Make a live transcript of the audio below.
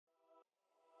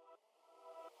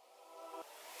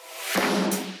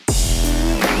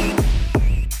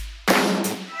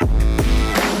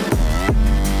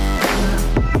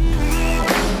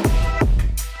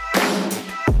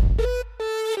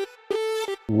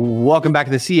Welcome back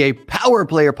to the CA Power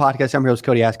Player Podcast. I'm your host,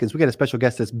 Cody Askins. We got a special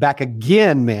guest that's back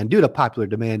again, man. Due to popular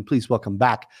demand, please welcome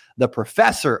back the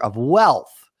professor of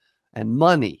wealth and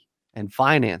money and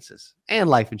finances and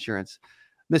life insurance,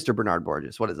 Mr. Bernard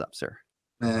Borges. What is up, sir?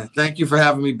 Man, thank you for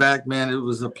having me back, man. It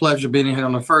was a pleasure being here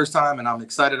on the first time, and I'm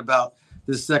excited about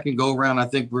this second go around. I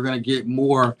think we're going to get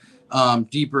more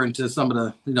deeper into some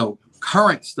of the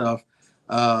current stuff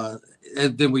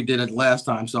than we did it last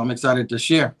time. So I'm excited to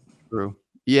share. True.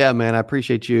 Yeah, man, I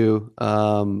appreciate you.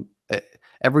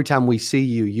 Every time we see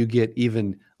you, you get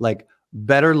even like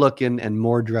better looking and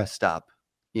more dressed up,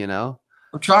 you know?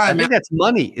 I'm trying, I think that's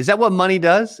money. Is that what money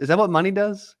does? Is that what money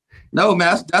does? No,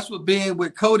 man, that's what being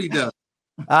with Cody does.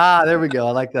 There we go.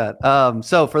 I like that.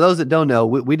 So for those that don't know,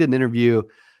 we did an interview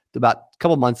about a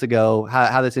couple months ago,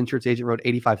 how this insurance agent wrote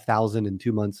 85,000 in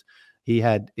 2 months.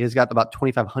 He's got about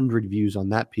 2,500 views on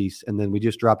that piece. And then we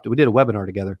did a webinar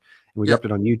together and we dropped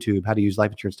it on YouTube, how to use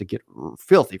life insurance to get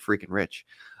filthy freaking rich.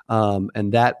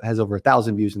 And that has over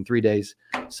 1,000 views in 3 days.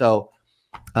 So,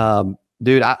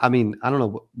 dude, I mean, I don't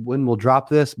know when we'll drop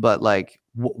this, but like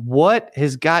what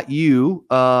has got you,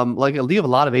 like you have a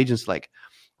lot of agents like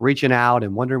reaching out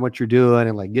and wondering what you're doing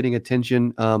and like getting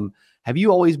attention. Have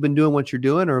you always been doing what you're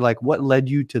doing, or like what led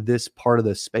you to this part of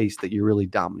the space that you're really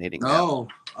dominating? No,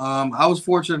 I was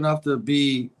fortunate enough to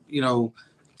be,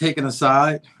 taken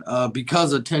aside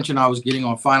because of attention I was getting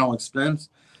on final expense,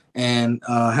 and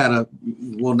had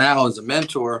now as a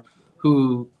mentor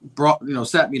who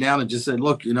sat me down and just said,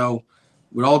 look,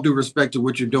 with all due respect to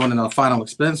what you're doing in a final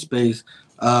expense space,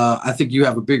 I think you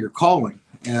have a bigger calling.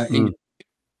 And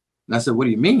I said, what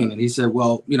do you mean? And he said,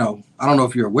 well, I don't know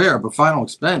if you're aware, but final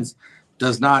expense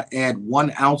does not add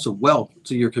 1 ounce of wealth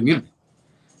to your community.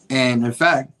 And in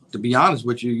fact, to be honest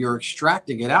with you, you're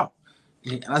extracting it out.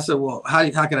 And I said, well, how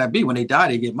can that be? When they die,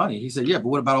 they get money. He said, yeah, but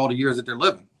what about all the years that they're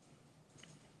living?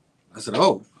 I said,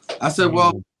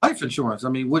 well, life insurance. I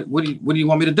mean, what do you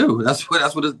want me to do? That's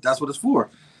what it's for.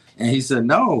 And he said,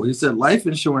 no. He said, life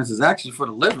insurance is actually for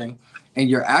the living, and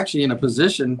you're in a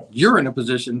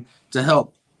position to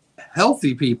help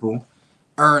healthy people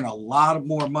earn a lot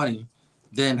more money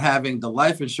than having the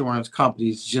life insurance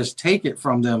companies just take it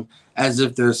from them as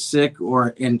if they're sick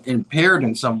or impaired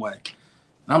in some way.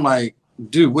 And I'm like,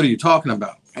 dude, what are you talking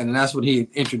about? And that's when he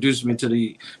introduced me to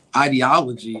the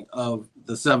ideology of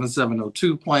the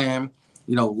 7702 plan,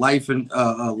 life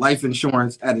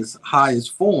insurance at its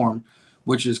highest form,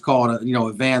 which is called,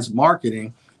 advanced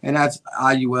marketing. And that's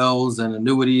IULs and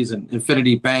annuities and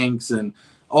infinity banks and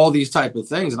all these type of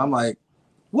things. And I'm like,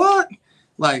 what?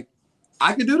 Like,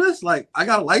 I could do this? Like, I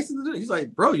got a license to do it? He's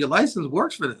like, bro, your license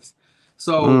works for this.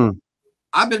 So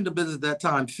I've been in the business at that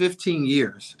time 15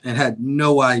 years and had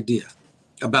no idea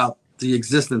about the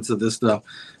existence of this stuff.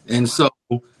 And so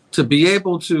to be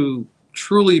able to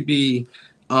truly be,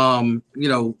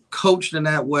 coached in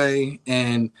that way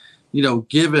and,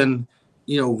 given,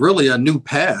 really a new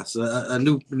path, a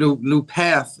new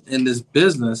path in this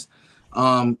business,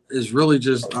 is really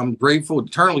just, I'm grateful,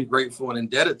 eternally grateful and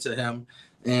indebted to him.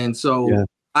 And so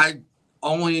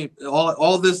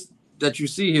all this that you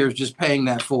see here is just paying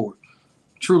that forward,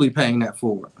 truly paying that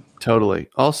forward. Totally.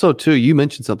 Also, too, you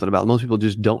mentioned something about most people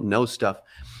just don't know stuff,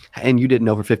 and you didn't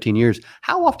know for 15 years.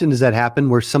 How often does that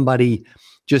happen where somebody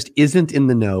just isn't in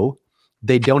the know?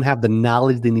 They don't have the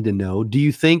knowledge they need to know. Do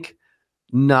you think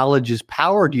knowledge is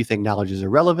power? Do you think knowledge is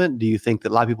irrelevant? Do you think that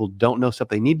a lot of people don't know stuff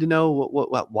they need to know?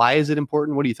 Why is it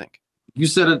important? What do you think? You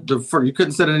said it. You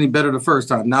couldn't say it any better the first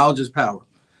time. Knowledge is power.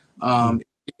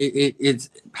 It's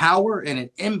power, and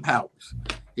it empowers.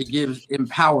 It gives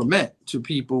empowerment to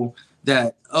people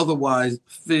that otherwise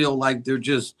feel like they're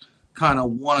just kind of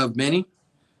one of many.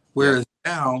 Whereas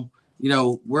now,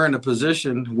 we're in a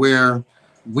position where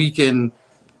we can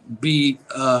be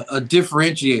a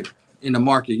differentiator in the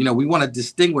market. We want to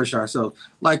distinguish ourselves,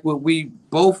 like what we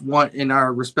both want in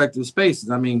our respective spaces.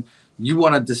 I mean, you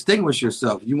want to distinguish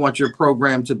yourself. You want your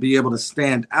program to be able to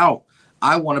stand out.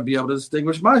 I want to be able to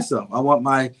distinguish myself. I want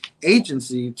my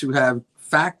agency to have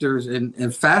factors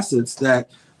and facets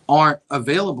that aren't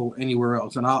available anywhere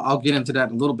else. And I'll get into that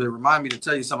in a little bit. Remind me to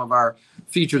tell you some of our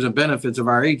features and benefits of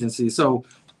our agency. So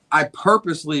I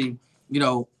purposely,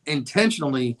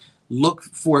 intentionally look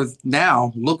for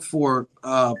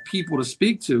people to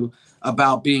speak to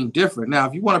about being different. Now,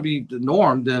 if you want to be the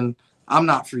norm, then I'm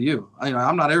not for you.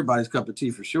 I'm not everybody's cup of tea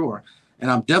for sure. And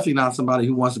I'm definitely not somebody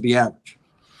who wants to be average.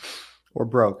 Or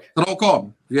broke. So don't call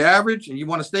me. If you're average and you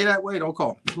want to stay that way, don't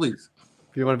call me, please.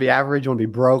 If you want to be average, you want to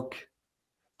be broke,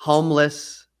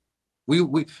 homeless.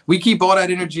 We keep all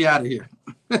that energy out of here.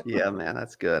 Yeah, man,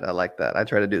 that's good. I like that. I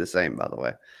try to do the same, by the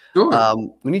way. Sure.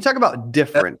 When you talk about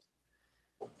different,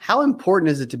 how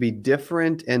important is it to be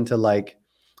different and to like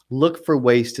look for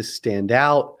ways to stand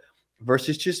out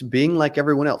versus just being like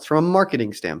everyone else from a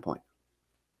marketing standpoint?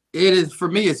 It is, for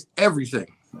me, it's everything.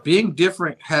 Being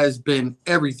different has been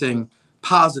everything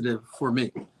positive for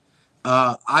me.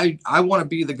 I want to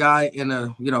be the guy in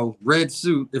a, red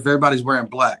suit if everybody's wearing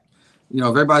black. If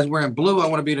everybody's wearing blue, I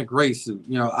want to be in a gray suit.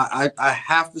 I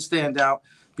have to stand out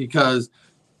because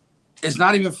it's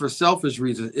not even for selfish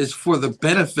reasons. It's for the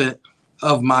benefit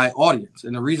of my audience.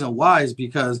 And the reason why is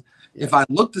because if I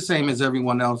look the same as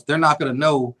everyone else, they're not going to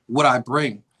know what I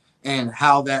bring and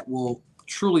how that will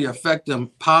truly affect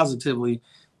them positively.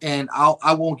 And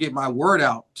I won't get my word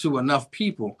out to enough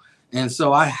people. And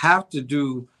so I have to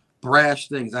do brash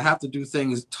things. I have to do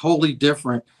things totally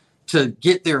different to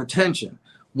get their attention.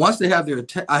 Once they have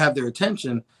I have their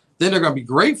attention, then they're going to be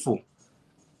grateful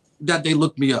that they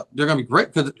looked me up. They're going to be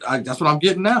great because that's what I'm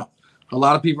getting now. A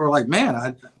lot of people are like, man,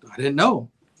 I didn't know.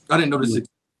 I didn't know this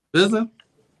business.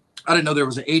 I didn't know there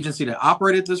was an agency that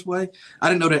operated this way. I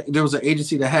didn't know that there was an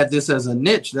agency that had this as a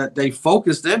niche, that they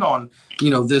focused in on,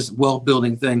 this wealth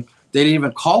building thing. They didn't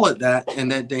even call it that, and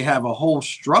that they have a whole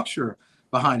structure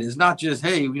behind it. It's not just,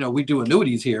 hey, we do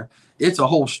annuities here. It's a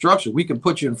whole structure. We can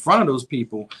put you in front of those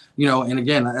people, and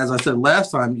again, as I said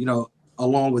last time,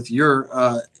 along with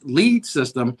your lead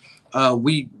system, where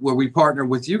we partner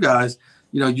with you guys,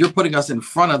 you're putting us in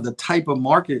front of the type of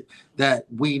market that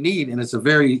we need. And it's a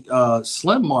very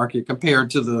slim market compared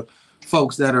to the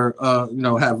folks that are,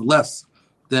 have less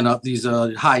than these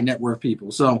high net worth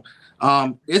people. So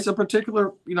it's a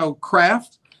particular,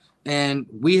 craft. And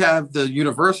we have the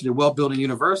university, Wealth Building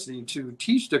University, to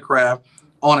teach the craft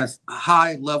on a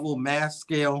high level, mass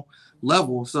scale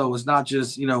level. So it's not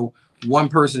just, one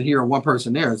person here or one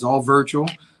person there. It's all virtual.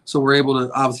 So we're able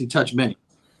to obviously touch many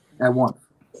at once.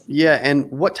 Yeah. And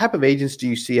what type of agents do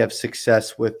you see have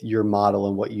success with your model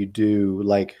and what you do?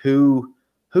 Like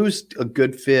who's a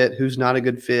good fit? Who's not a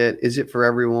good fit? Is it for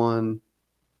everyone?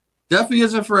 Definitely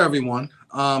isn't for everyone.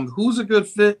 Who's a good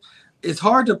fit? It's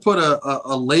hard to put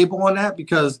a label on that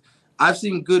because I've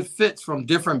seen good fits from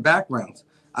different backgrounds.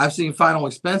 I've seen final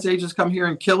expense agents come here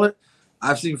and kill it.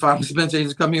 I've seen final expense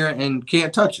agents come here and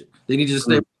can't touch it. They need to just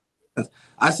stay.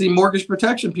 I've seen mortgage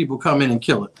protection people come in and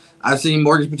kill it. I've seen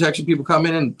mortgage protection people come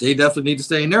in and they definitely need to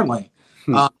stay in their lane.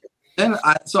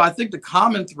 So I think the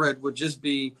common thread would just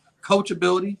be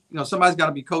coachability. Somebody's got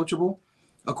to be coachable.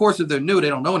 Of course, if they're new, they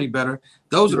don't know any better.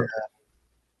 Those are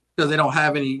because they don't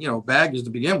have any, baggage to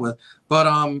begin with. But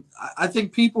I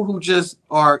think people who just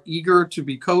are eager to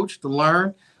be coached, to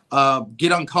learn,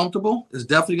 get uncomfortable is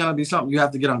definitely going to be something you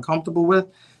have to get uncomfortable with,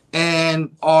 and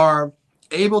are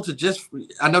able to just,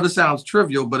 I know this sounds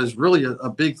trivial, but it's really a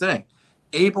big thing,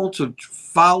 able to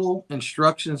follow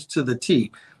instructions to the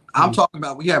T. I'm talking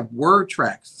about, we have word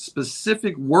tracks,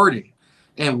 specific wording,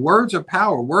 and words are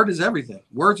power. Word is everything.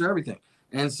 Words are everything.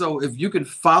 And so if you can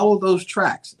follow those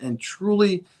tracks and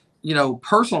truly,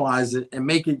 personalize it and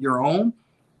make it your own,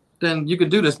 then you can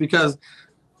do this, because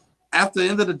at the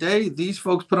end of the day, these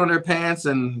folks put on their pants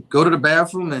and go to the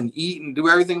bathroom and eat and do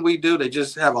everything we do. They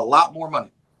just have a lot more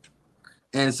money.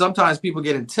 And sometimes people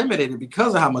get intimidated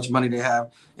because of how much money they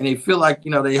have. And they feel like,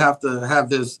 they have to have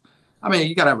this. I mean,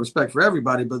 you got to have respect for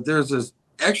everybody, but there's this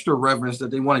extra reverence that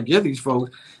they want to give these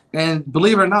folks. And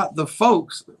believe it or not, the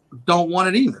folks don't want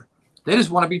it either. They just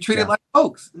want to be treated like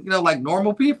folks, like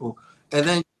normal people. And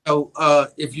then,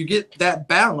 if you get that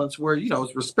balance where,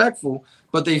 it's respectful,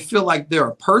 but they feel like they're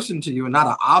a person to you and not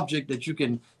an object that you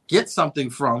can get something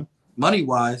from money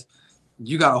wise,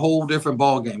 you got a whole different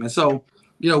ball game. And so,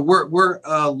 we're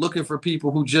looking for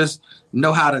people who just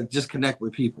know how to just connect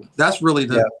with people. That's really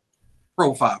the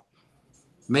profile.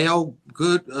 Male,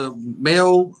 good,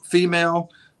 male,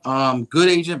 female, good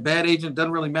agent, bad agent,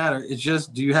 doesn't really matter. It's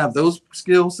just, do you have those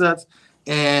skill sets?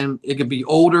 And it could be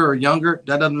older or younger.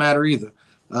 That doesn't matter either.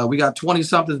 We got 20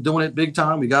 somethings doing it big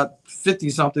time. We got 50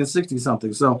 something, 60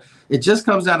 something. So it just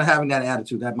comes down to having that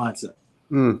attitude, that mindset.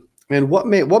 And what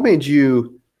made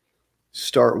you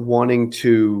start wanting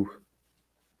to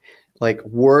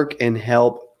work and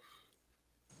help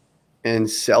and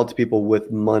sell to people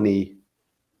with money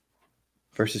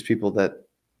versus people that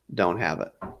don't have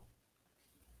it?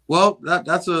 Well,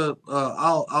 that's a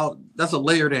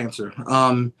layered answer.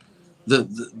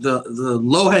 The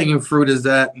low hanging fruit is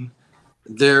that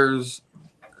there's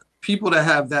people that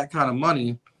have that kind of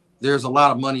money. There's a lot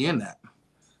of money in that,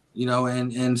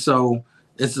 and so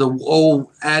it's the old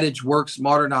adage, work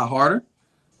smarter, not harder.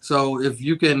 So if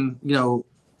you can,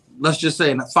 let's just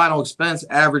say in a final expense,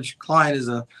 average client is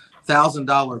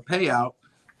 $1,000 payout.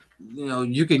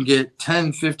 You can get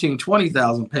 10, 15,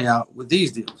 20,000 payout with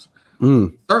these deals.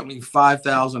 certainly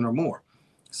 5,000 or more.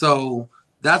 So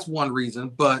that's one reason.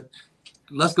 But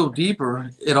let's go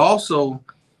deeper. It also,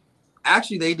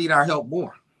 actually, they need our help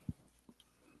more.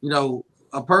 You know,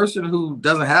 a person who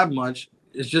doesn't have much,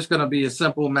 it's just going to be a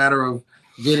simple matter of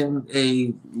getting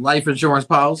a life insurance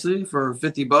policy for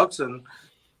 $50 and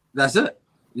that's it.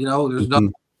 You know, there's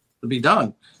nothing to be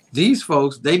done. These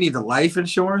folks, they need the life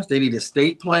insurance, they need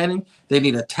estate planning, they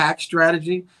need a tax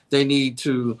strategy, they need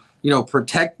to, you know,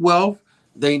 protect wealth,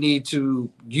 they need to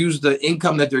use the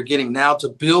income that they're getting now to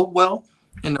build wealth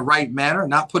in the right manner,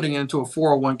 not putting it into a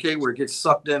 401k where it gets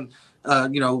sucked in,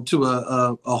 you know, to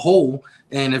a hole.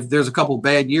 And if there's a couple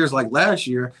bad years like last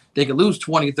year, they could lose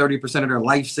 20-30% of their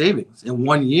life savings in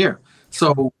 1 year.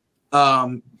 So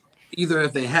either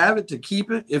if they have it, to keep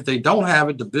it, if they don't have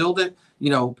it, to build it, you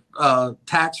know,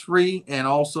 tax free, and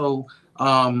also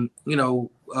you know,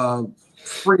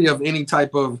 free of any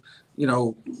type of, you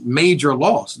know, major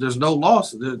loss. There's no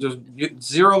loss. There's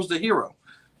zero's the hero.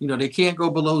 You know, they can't go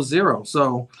below zero.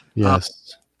 So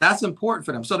yes, that's important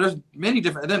for them. So there's many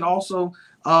different, and then also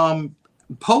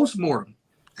post-mortem,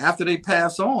 after they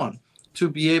pass on, to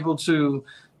be able to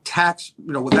tax,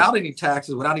 you know, without any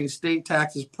taxes, without any state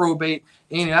taxes, probate,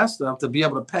 any of that stuff, to be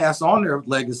able to pass on their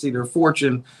legacy, their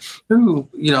fortune to,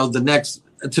 you know, to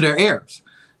their heirs.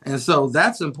 And so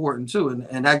that's important too.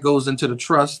 And that goes into the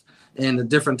trust and the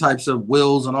different types of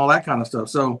wills and all that kind of stuff.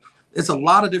 So it's a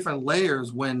lot of different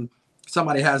layers. When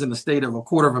somebody has an estate of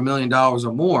 $250,000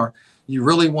 or more, you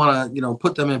really want to, you know,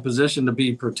 put them in position to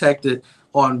be protected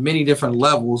on many different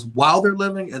levels while they're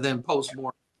living and then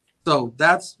post-mortem. So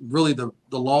that's really the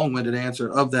long-winded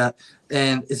answer of that.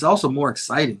 And it's also more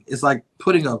exciting. It's like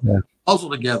putting a puzzle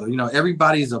together. You know,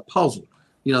 everybody's a puzzle,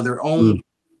 you know, their own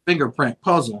fingerprint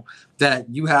puzzle that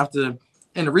you have to,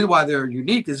 and the reason why they're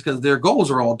unique is because their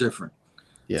goals are all different.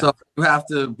 Yeah. So you have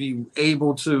to be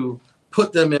able to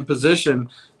put them in position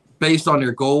based on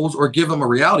their goals, or give them a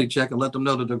reality check and let them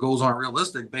know that their goals aren't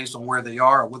realistic based on where they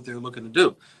are or what they're looking to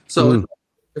do. So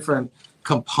different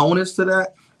components to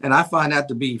that. And I find that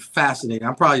to be fascinating.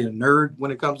 I'm probably a nerd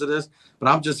when it comes to this, but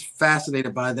I'm just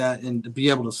fascinated by that, and to be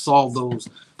able to solve those,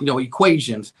 you know,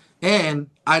 equations. And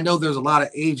I know there's a lot of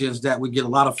agents that would get a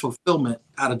lot of fulfillment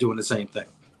out of doing the same thing.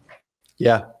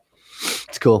 Yeah,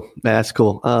 it's cool. That's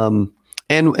cool.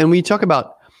 And we talk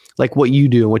about like what you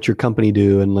do and what your company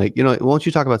do, and like, you know, why don't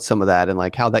you talk about some of that and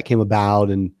like how that came about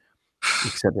and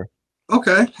et cetera.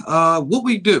 Okay. What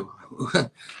we do.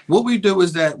 What we do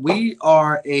is that we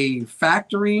are a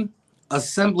factory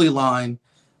assembly line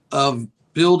of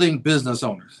building business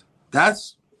owners.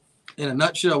 That's in a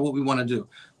nutshell what we want to do.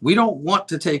 We don't want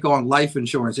to take on life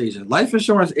insurance agents. Life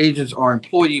insurance agents are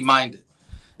employee minded,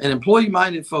 and employee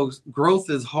minded folks, growth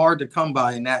is hard to come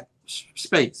by in that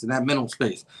space, in that mental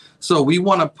space. So we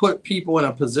want to put people in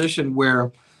a position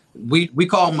where we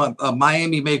call them a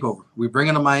Miami makeover. We bring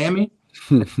them to Miami.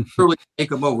 Truly make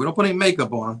them over. We don't put any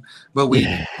makeup on them, but we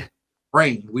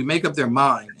make up their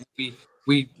mind. We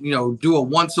you know, do a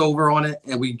once over on it,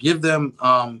 and we give them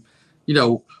you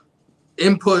know,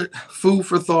 input, food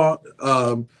for thought,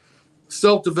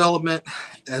 self-development,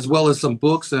 as well as some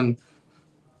books and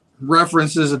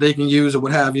references that they can use or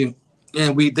what have you.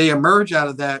 And they emerge out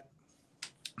of that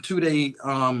 2-day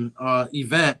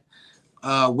event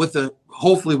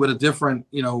hopefully with a different,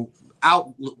 you know,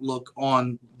 outlook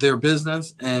on their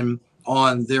business and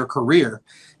on their career.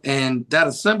 And that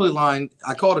assembly line,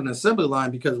 I call it an assembly line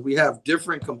because we have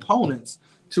different components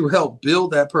to help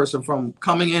build that person from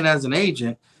coming in as an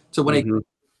agent to when they come to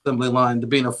the assembly line to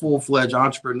being a full-fledged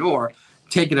entrepreneur,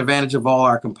 taking advantage of all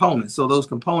our components. So those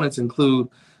components include,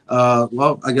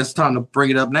 well, I guess it's time to bring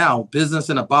it up now,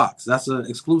 Business in a Box. That's an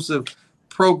exclusive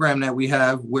program that we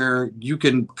have where you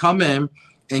can come in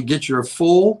and get your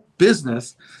full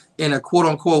business in a quote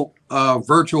unquote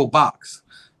virtual box.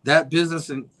 That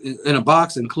business in a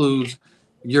box includes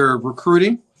your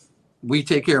recruiting. We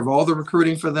take care of all the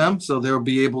recruiting for them, so they'll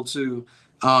be able to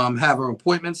have an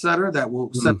appointment setter that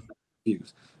will set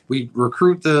interviews. We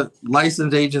recruit the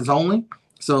licensed agents only,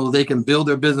 so they can build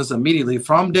their business immediately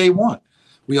from day one.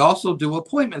 We also do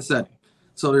appointment setting,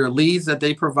 so their leads that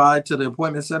they provide to the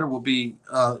appointment center will be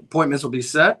appointments will be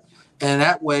set, and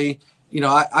that way, you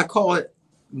know, I call it.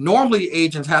 Normally,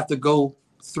 agents have to go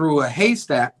through a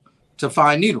haystack to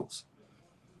find needles.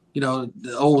 You know,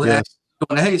 the old on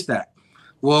a haystack.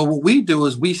 Well, what we do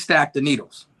is we stack the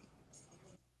needles.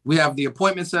 We have the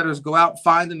appointment setters go out,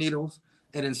 find the needles,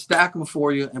 and then stack them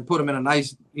for you and put them in a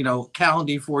nice, you know,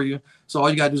 calendar for you. So all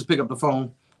you got to do is pick up the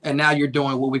phone, and now you're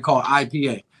doing what we call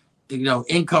IPA, you know,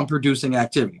 income producing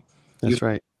activity. That's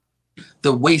right.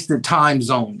 The wasted time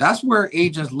zone. That's where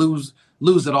agents lose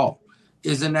it all,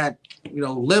 is in that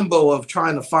limbo of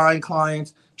trying to find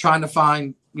clients, trying to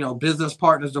find, business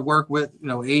partners to work with,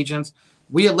 agents.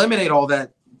 We eliminate all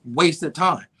that wasted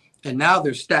time. And now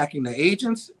they're stacking the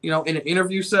agents, in the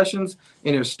interview sessions,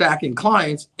 and they're stacking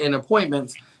clients in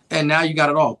appointments. And now you got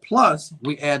it all. Plus,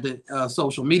 we add the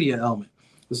social media element.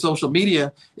 The social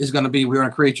media is going to be, we're going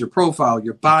to create your profile,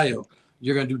 your bio.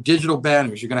 You're going to do digital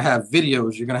banners. You're going to have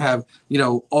videos. You're going to have,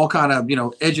 all kind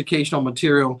of, educational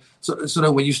material. So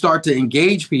that when you start to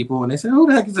engage people and they say, who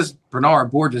the heck is this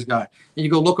Bernard Borges guy? And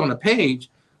you go look on the page.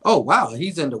 Oh, wow,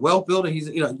 he's into wealth building. He's,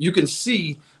 you can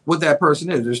see what that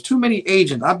person is. There's too many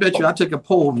agents. I bet you I took a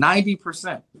poll,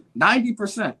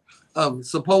 90% of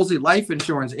supposedly life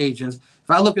insurance agents.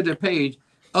 If I look at their page,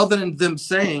 other than them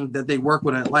saying that they work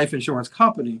with a life insurance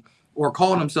company or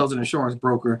calling themselves an insurance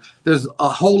broker, there's a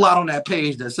whole lot on that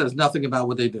page that says nothing about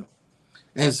what they do.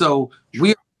 And so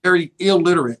we are very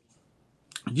illiterate.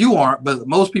 You aren't, but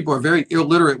most people are very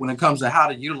illiterate when it comes to how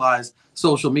to utilize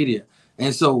social media.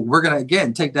 And so we're going to,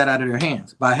 again, take that out of their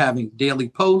hands by having daily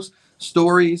posts,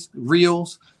 stories,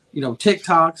 reels,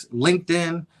 TikToks,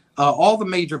 LinkedIn, all the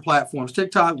major platforms,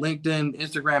 TikTok, LinkedIn,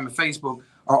 Instagram, and Facebook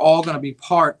are all going to be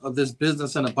part of this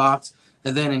business in a box.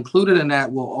 And then included in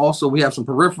that we have some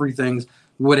periphery things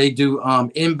where they do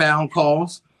inbound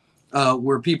calls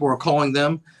where people are calling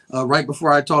them. Right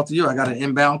before I talked to you, I got an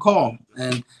inbound call.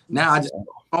 And now I just,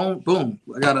 boom,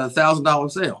 I got a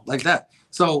 $1,000 sale like that.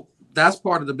 So that's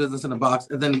part of the business in the box.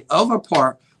 And then the other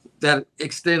part that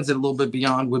extends it a little bit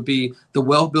beyond would be the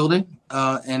wealth building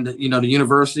and, the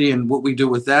university and what we do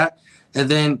with that. And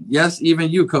then, yes,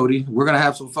 even you, Cody, we're going to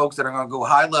have some folks that are going to go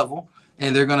high level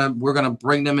and we're going to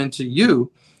bring them into you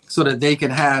so that they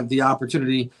can have the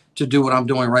opportunity to do what I'm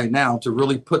doing right now, to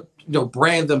really put,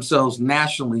 brand themselves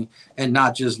nationally and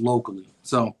not just locally.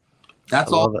 So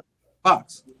that's all.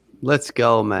 Box. Let's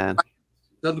go, man.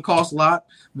 Doesn't cost a lot.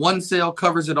 One sale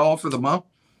covers it all for the month.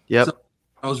 Yep. So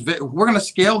we're going to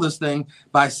scale this thing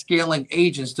by scaling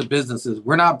agents to businesses.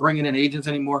 We're not bringing in agents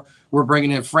anymore. We're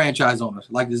bringing in franchise owners,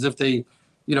 like as if they,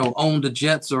 own the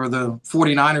Jets or the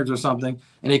 49ers or something,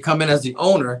 and they come in as the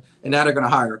owner, and now they're going to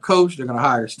hire a coach. They're going to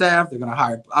hire staff. They're going to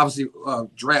hire, obviously,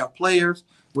 draft players,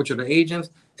 which are the agents.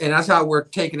 And that's how we're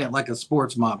taking it like a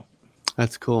sports model.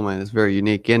 That's cool, man. It's very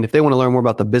unique. And if they want to learn more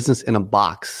about the business in a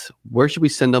box, where should we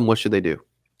send them? What should they do?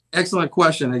 Excellent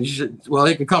question. And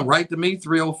they can come right to me,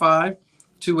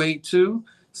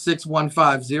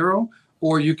 305-282-6150,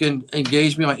 or you can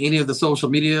engage me on any of the social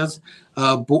medias.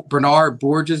 Bernard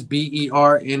Borges,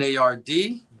 BERNARD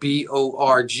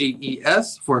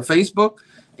BORGES for Facebook,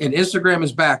 and Instagram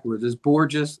is backwards. It's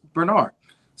Borges Bernard.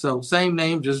 So same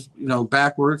name, just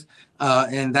backwards,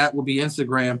 and that will be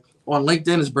Instagram. On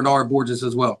LinkedIn is Bernard Borges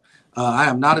as well. I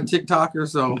am not a TikToker,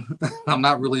 so I'm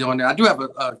not really on there. I do have an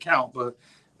account, but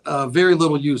very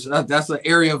little use. That's an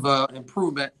area of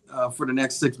improvement for the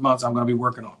next 6 months I'm going to be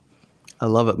working on. I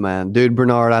love it, man. Dude,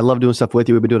 Bernard, I love doing stuff with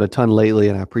you. We've been doing a ton lately,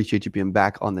 and I appreciate you being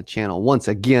back on the channel. Once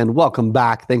again, welcome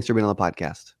back. Thanks for being on the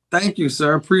podcast. Thank you,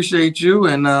 sir. Appreciate you,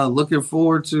 and looking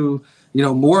forward to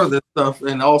more of this stuff.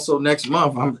 And also next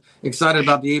month, I'm excited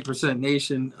about the 8%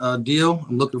 Nation deal.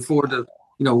 I'm looking forward to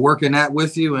working that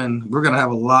with you, and we're going to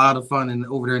have a lot of fun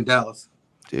over there in Dallas.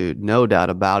 Dude, no doubt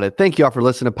about it. Thank you all for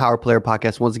listening to Power Player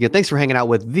Podcast. Once again, thanks for hanging out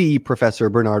with the Professor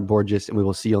Bernard Borges, and we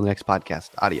will see you on the next podcast.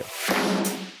 Adios.